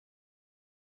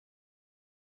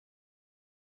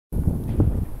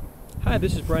Hi,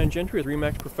 this is Brian Gentry with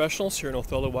RE/MAX Professionals here in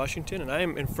Othello, Washington, and I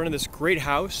am in front of this great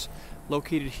house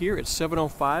located here at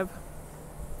 705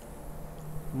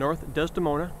 North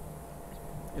Desdemona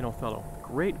in Othello.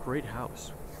 Great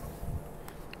house.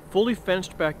 Fully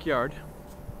fenced backyard,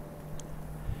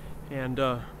 and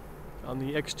on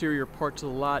the exterior parts of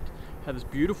the lot have this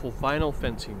beautiful vinyl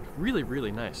fencing.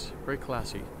 Really nice, very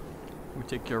classy. Let me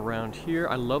take you around here.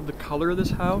 I love the color of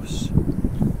this house.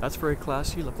 That's very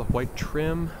classy. Love the white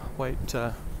trim, white.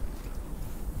 This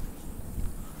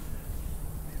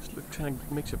look kind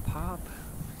of makes it pop.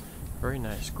 Very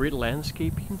nice. Great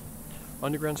landscaping.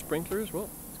 Underground sprinklers. Well,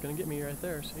 it's gonna get me right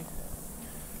there. See,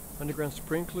 underground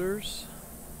sprinklers.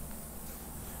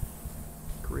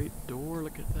 Great door.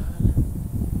 Look at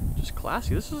that. Just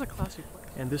classy. This is a classy place.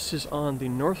 And this is on the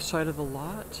north side of the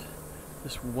lot.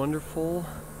 This wonderful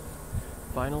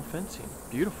vinyl fencing.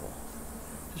 Beautiful.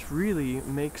 Just really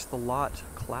makes the lot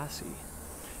classy.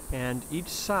 And each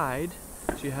side,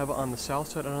 so you have on the south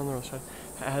side and on the north side,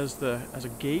 has a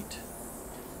gate.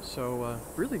 So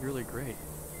really great.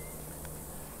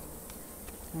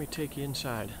 Let me take you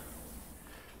inside.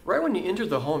 Right when you enter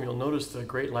the home, you'll notice the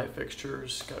great light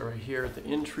fixtures. Got it right here at the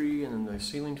entry, and then the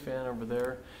ceiling fan over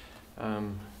there.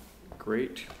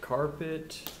 Great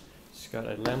carpet. It's got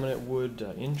a laminate wood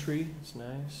entry. It's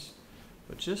nice.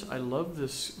 But just, I love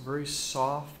this very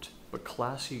soft but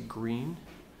classy green.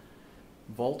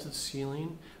 Vaulted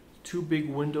ceiling, two big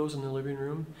windows in the living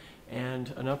room,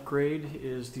 and an upgrade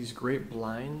is these great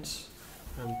blinds.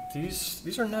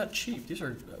 These are not cheap. These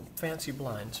are fancy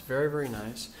blinds. Very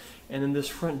nice. And then this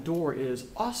front door is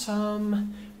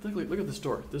awesome. Look at this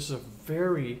door. This is a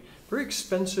very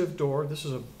expensive door. This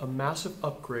is a massive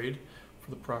upgrade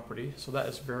for the property. So that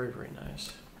is very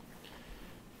nice.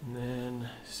 And then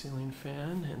ceiling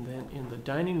fan, and then in the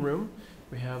dining room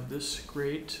we have this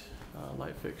great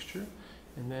light fixture,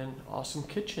 and then awesome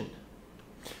kitchen.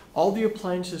 All the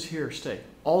appliances here stay,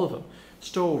 all of them.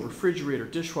 Stove, refrigerator,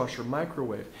 dishwasher,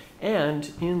 microwave,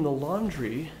 and in the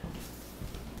laundry,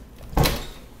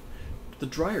 the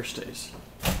dryer stays.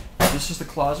 This is the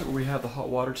closet where we have the hot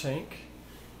water tank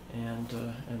and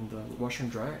the washer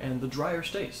and dryer, and the dryer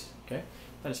stays. Okay,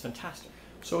 that is fantastic.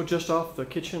 So just off the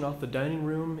kitchen, off the dining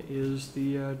room, is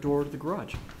the door to the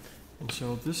garage. And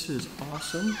so this is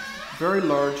awesome. Very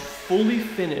large, fully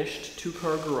finished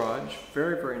two-car garage.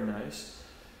 Very nice.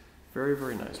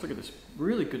 Very nice. Look at this.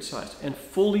 Really good size and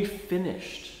fully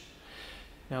finished.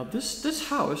 Now this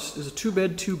house is a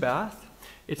 2-bed, 2-bath.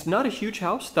 It's not a huge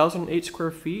house, 1,008 square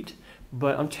feet,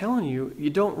 but I'm telling you, you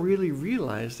don't really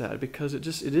realize that because it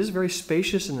is very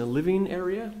spacious in the living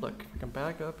area. Look, I can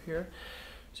back up here.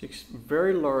 So it's a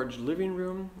very large living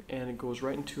room, and it goes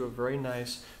right into a very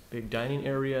nice big dining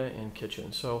area and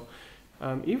kitchen. So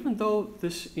even though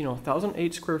this,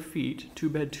 1,008 square feet,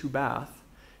 2-bed, 2-bath,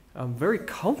 very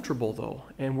comfortable though.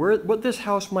 And what this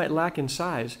house might lack in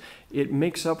size, it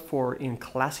makes up for in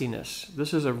classiness.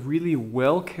 This is a really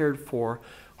well cared for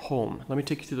home. Let me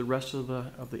take you through the rest of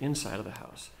the inside of the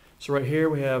house. So right here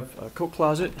we have a coat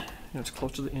closet. It's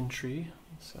close to the entry,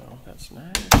 so that's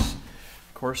nice.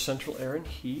 Of course, central air and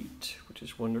heat, which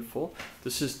is wonderful.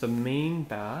 This is the main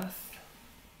bath.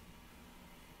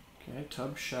 Okay,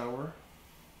 tub, shower,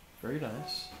 very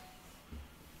nice.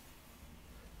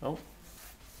 Oh,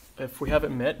 if we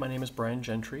haven't met, my name is Brian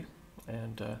Gentry,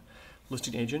 and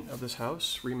listing agent of this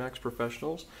house, RE/MAX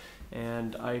Professionals,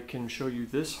 and I can show you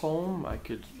this home. I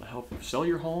could help you sell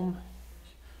your home,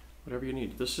 whatever you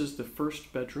need. This is the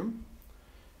first bedroom,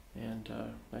 and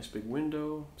nice big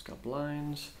window. It's got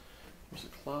blinds. There's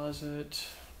a closet,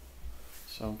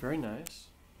 so very nice.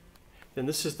 Then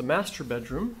this is the master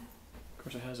bedroom. Of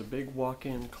course, it has a big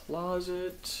walk-in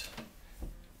closet.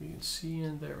 You can see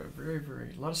in there,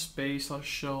 a lot of space, a lot of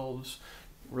shelves,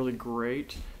 really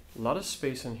great. A lot of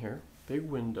space in here, big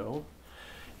window,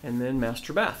 and then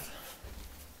master bath.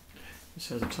 This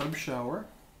has a tub shower.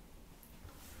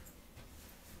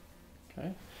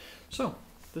 Okay, so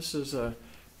this is a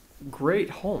great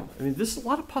home. I mean, this is a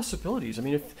lot of possibilities. I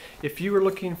mean, if you were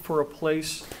looking for a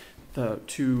place to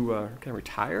kind of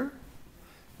retire,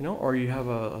 or you have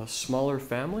a smaller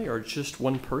family, or just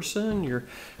one person, you're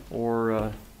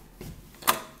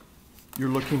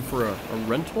looking for a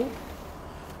rental,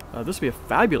 this would be a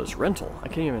fabulous rental. I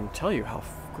can't even tell you how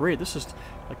great. This is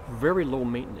like very low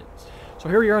maintenance. So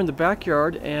here we are in the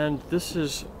backyard, and this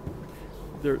is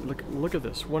there. Look at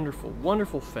this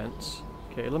wonderful fence.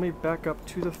 Okay, let me back up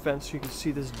to the fence so you can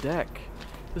see this deck.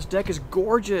 This deck is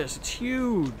gorgeous. It's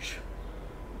huge.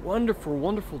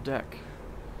 Wonderful deck.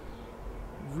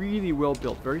 Really well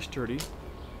built, very sturdy.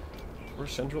 Or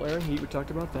central air and heat, we talked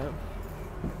about that.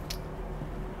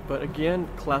 But again,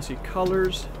 classy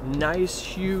colors, nice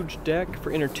huge deck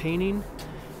for entertaining,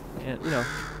 and you know,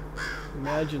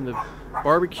 imagine the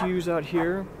barbecues out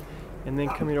here, and then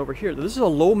coming over here. This is a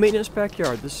low maintenance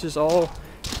backyard. This is all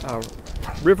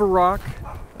river rock,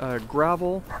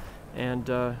 gravel, and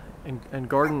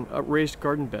garden raised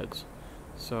garden beds.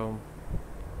 So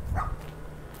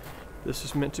this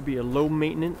is meant to be a low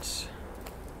maintenance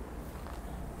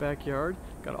backyard.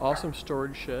 Got an awesome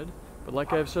storage shed, but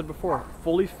like I've said before,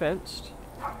 fully fenced.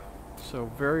 So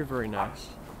very, very nice.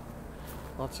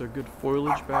 Lots of good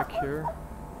foliage back here.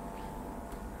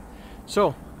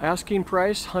 So asking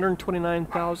price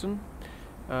 $129,000.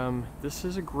 This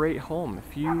is a great home.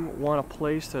 If you want a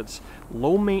place that's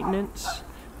low maintenance,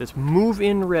 that's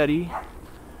move-in ready,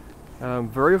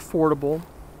 very affordable,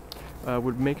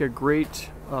 would make a great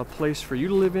place for you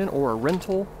to live in, or a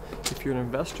rental if you're an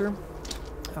investor,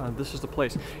 this is the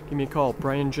place. Give me a call,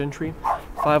 Brian Gentry,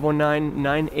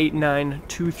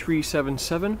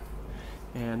 509-989-2377,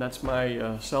 and that's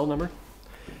my cell number.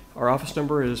 Our office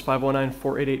number is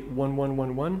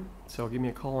 509-488-1111, so give me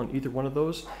a call on either one of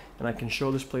those, and I can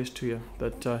show this place to you.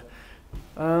 But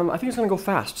I think it's going to go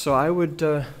fast, so I would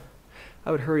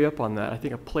hurry up on that. I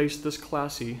think a place this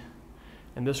classy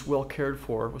and this well cared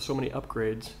for with so many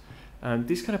upgrades,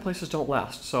 these kind of places don't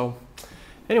last. So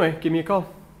anyway, give me a call.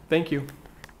 Thank you.